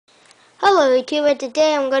Hello YouTube, and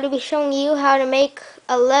today I'm going to be showing you how to make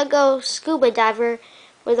a LEGO Scuba Diver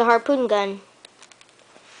with a harpoon gun.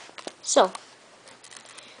 So,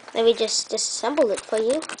 let me just disassemble it for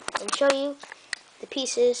you and show you the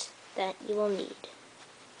pieces that you will need.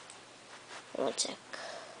 One sec.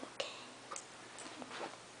 Okay.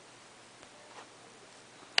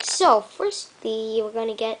 So, firstly, we're going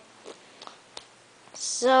to get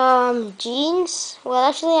some jeans. Well,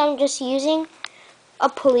 actually, I'm just using a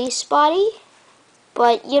police body,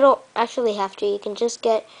 but you don't actually have to. You can just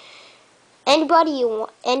get any body you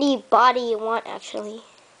want actually.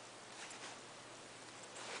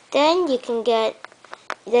 Then you can get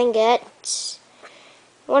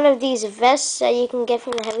one of these vests that you can get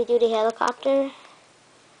from the heavy duty helicopter.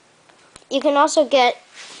 You can also get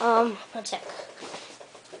one sec.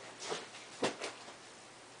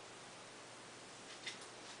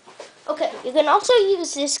 Okay, you can also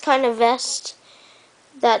use this kind of vest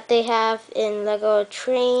that they have in LEGO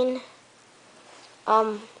Train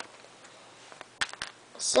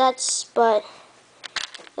sets, but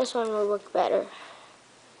this one will work better.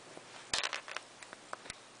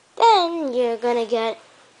 Then you're gonna get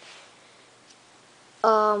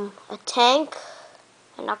a tank,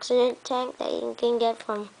 an oxygen tank that you can get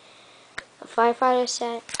from a firefighter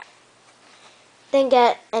set. Then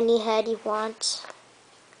get any head you want.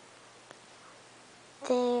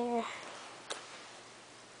 There.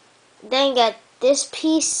 Then get this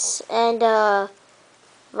piece and a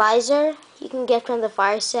visor you can get from the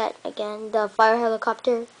fire set. Again, the fire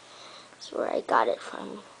helicopter. That's where I got it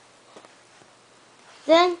from.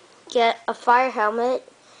 Then get a fire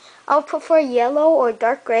helmet. I'll prefer yellow or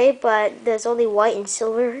dark gray, but there's only white and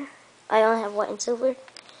silver. I only have white and silver,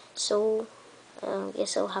 so I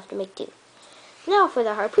guess I'll have to make do. Now for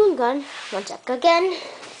the harpoon gun. One sec again.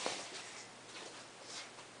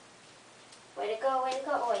 Way to go, way to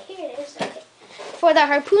go. Oh, wait, here it is. Okay. For the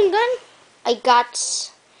harpoon gun, I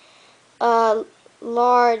got a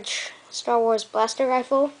large Star Wars blaster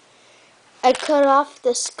rifle. I cut off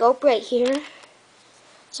the scope right here,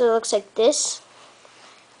 so it looks like this.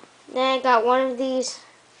 Then I got one of these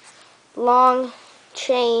long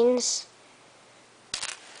chains,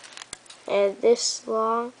 and this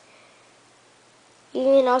long. You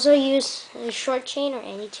can also use a short chain or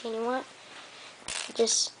any chain you want.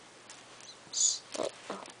 Just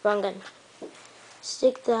wrong gun.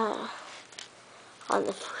 Stick that on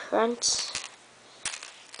the front.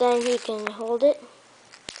 Then you can hold it,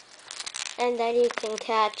 and then you can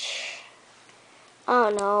catch, I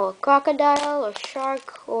don't know, a crocodile or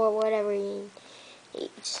shark or whatever you need.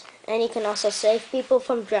 And you can also save people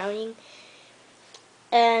from drowning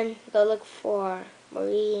and go look for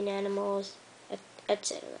marine animals,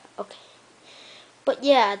 etc. Okay. But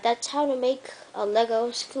yeah, that's how to make a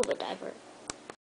LEGO Scuba Diver.